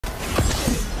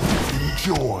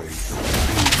Enjoy. Behold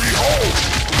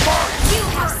my You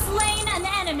have slain an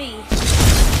enemy.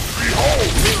 Behold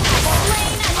You have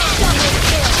slain an enemy. Double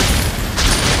kill.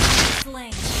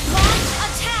 Slain. Launch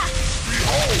attack.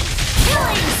 Behold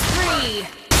Killing spree.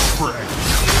 friend.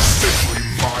 Simply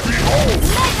my behold.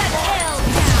 Mega kill.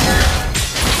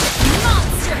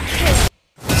 Monster kill.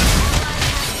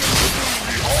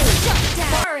 Shut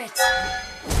down. Turret.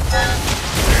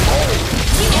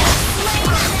 You have slain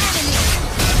an enemy.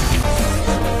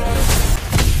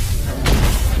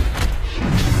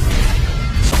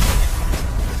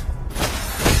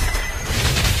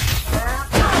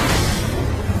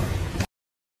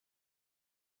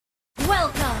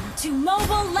 Welcome to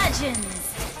Mobile Legends!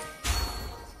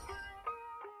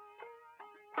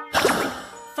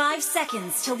 5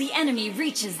 seconds till the enemy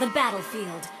reaches the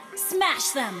battlefield. Smash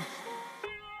them!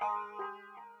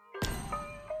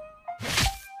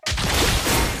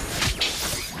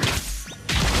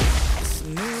 It's a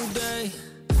new day,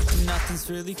 nothing's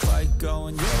really quite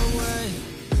going your way.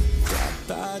 Got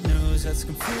bad news, that's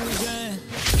confusing.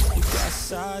 You got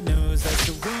sad news, that's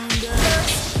you're wounded.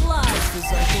 First blood!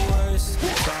 Feels like the worst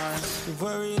time. You're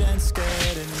worried and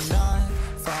scared and you're not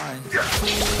fine.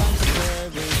 Feel like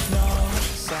there is no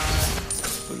sign,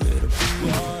 but it'll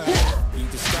be alright. You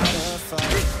just gotta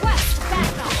fight. Request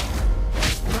backup!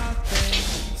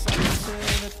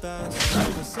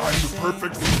 I'm the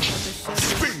perfect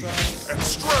speed and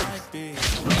strength.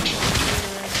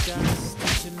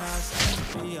 Teaching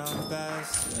us to be our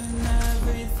best when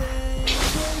everything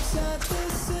works at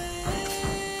the seams.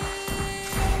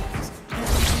 And you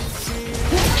feel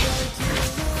like you're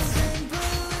losing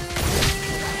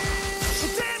belief.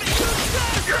 Damn it, you gotta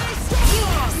stay strong. You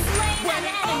have slain an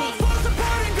enemy! Falls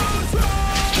apart and goes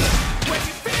wrong. When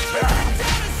you feel like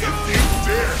down and so If you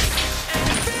dare. and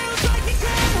it feels like you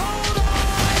can't hold on.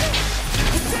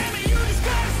 Damn it, you just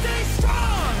gotta stay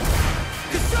strong.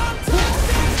 'Cause sometimes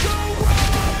things go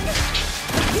wrong.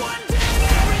 One day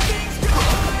everything's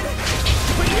gone,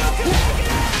 but you can make it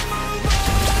and move on.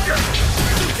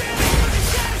 So damn it, you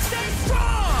just gotta stay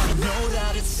strong. Know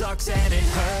that it sucks and it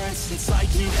hurts. It's like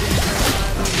you've been hurt by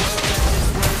the world and it's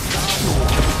worse not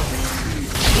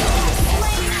You have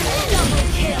slain an double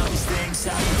kill! these things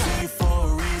happen to you for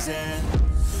a reason.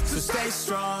 So stay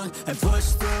strong and push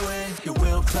through it. Your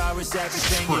willpower is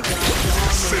everything you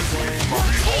got. Simply my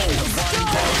behold. You have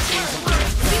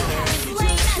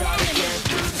slain an enemy! Get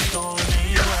through the stormy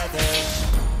weather.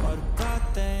 What about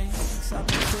things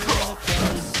happen to the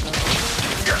best?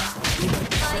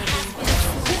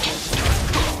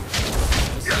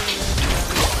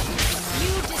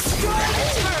 You destroyed the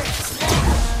turret!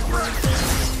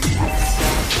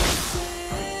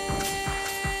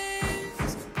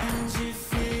 And you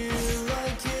feel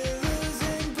like you're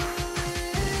losing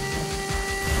belief.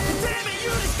 Damn it,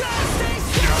 you just gotta stay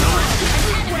strong.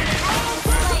 When it all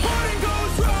falls apart and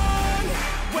goes wrong.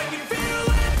 When you feel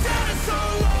let down and so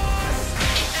lost.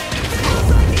 And it feels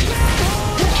like you can't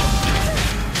hold on.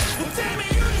 Well, damn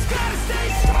it, you just gotta stay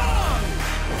strong.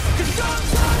 'Cause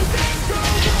sometimes things go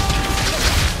wrong.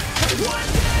 And one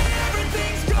day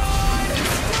everything's gone.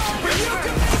 But you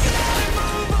can make it out and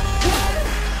move on.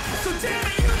 So damn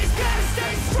it, you just gotta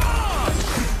stay strong.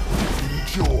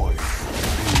 Enjoy.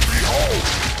 Behold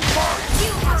my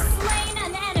You have slain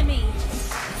an enemy!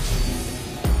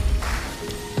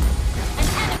 An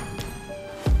enemy!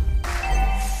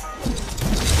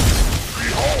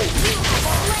 behold. You have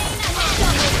slain an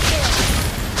double kill!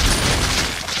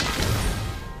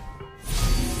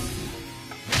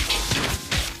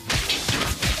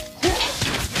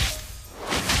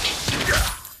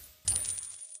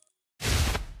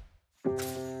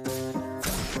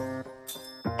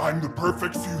 I'm the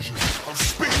perfect fusion of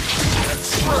speed and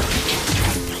strength.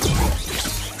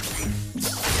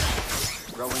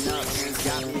 Growing up, parents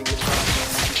got me a guitar.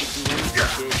 You could do anything,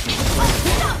 kid.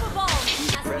 Unstoppable!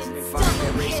 President, Has fire,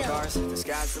 been race double cars. The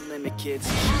sky's the limit, kids.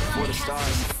 kill! For the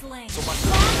stars. Slain. So I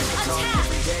still play guitar Attack!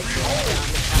 every day.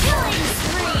 Killing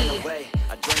spree! Way.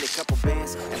 I joined a couple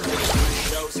bands and played some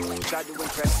shows. Tried to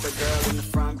impress the girl in the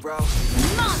front row.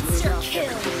 Monster kill!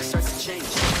 Everything starts to change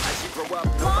as you grow up.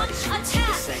 Launch Nobody's the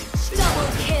attack! same. Double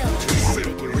kill!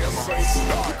 Take it real safe.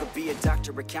 You could be a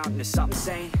doctor, accountant, or something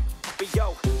sane. But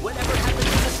yo, whatever happened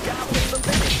to the sky was the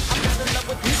limit. I fell in love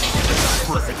with music. Never thought it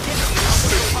was a gift. I was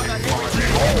so hung on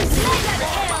everything. Mega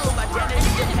Full kill!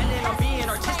 identity dependent on being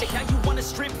artistic. Now you wanna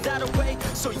strip that away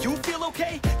so you feel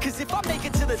okay? Cause if I make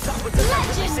it to the top of the line,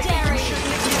 they say that you Legendary!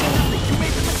 shouldn't exist. That you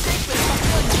made the mistake, but if I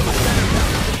feel like you, I better not.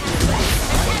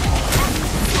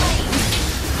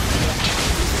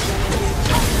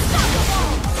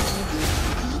 Unstoppable!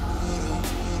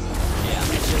 Yeah,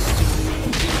 I'm just too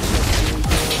mean.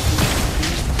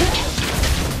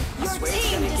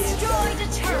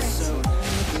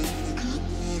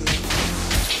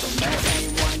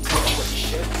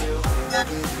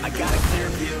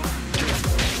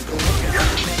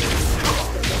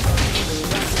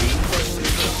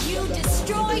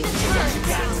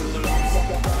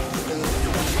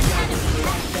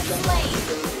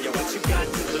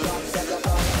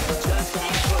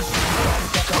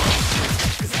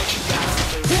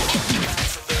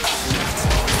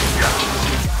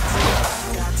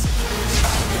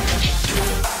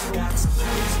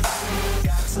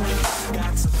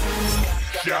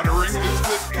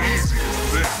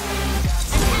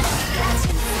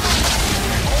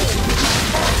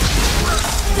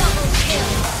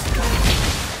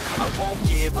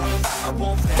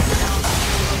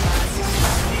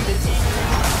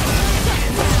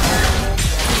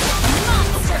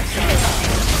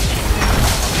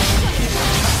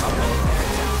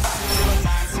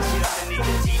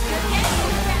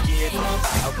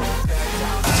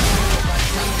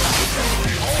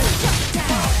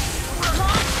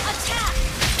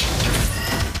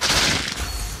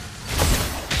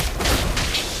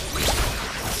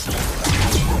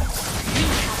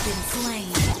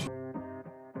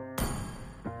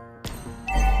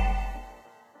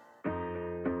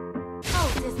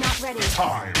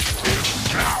 time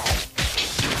is now!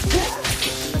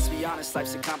 Let's be honest,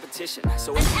 life's a competition.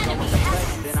 So if you go with the play,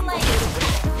 then I'm going to win.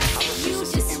 I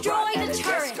refuse to sit and rot at a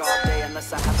desk all day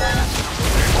unless I have a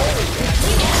passion.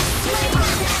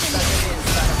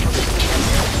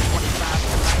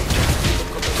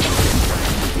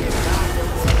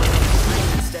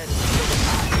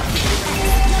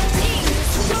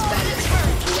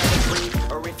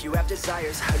 Or if you have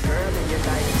desires, a girl in your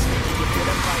guidance, you get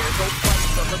a fire. Go fight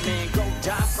for her man, go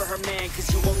die for her man,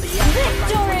 cause you only have one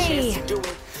life, one chance to do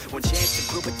it. One chance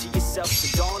to prove it to yourself,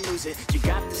 so don't lose it. You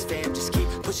got this, fam, just keep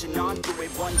pushing on through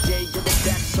it. One day you'll look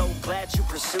back, so glad you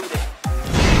pursued it.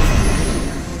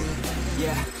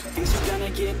 Yeah, things are gonna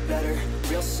get better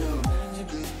real soon.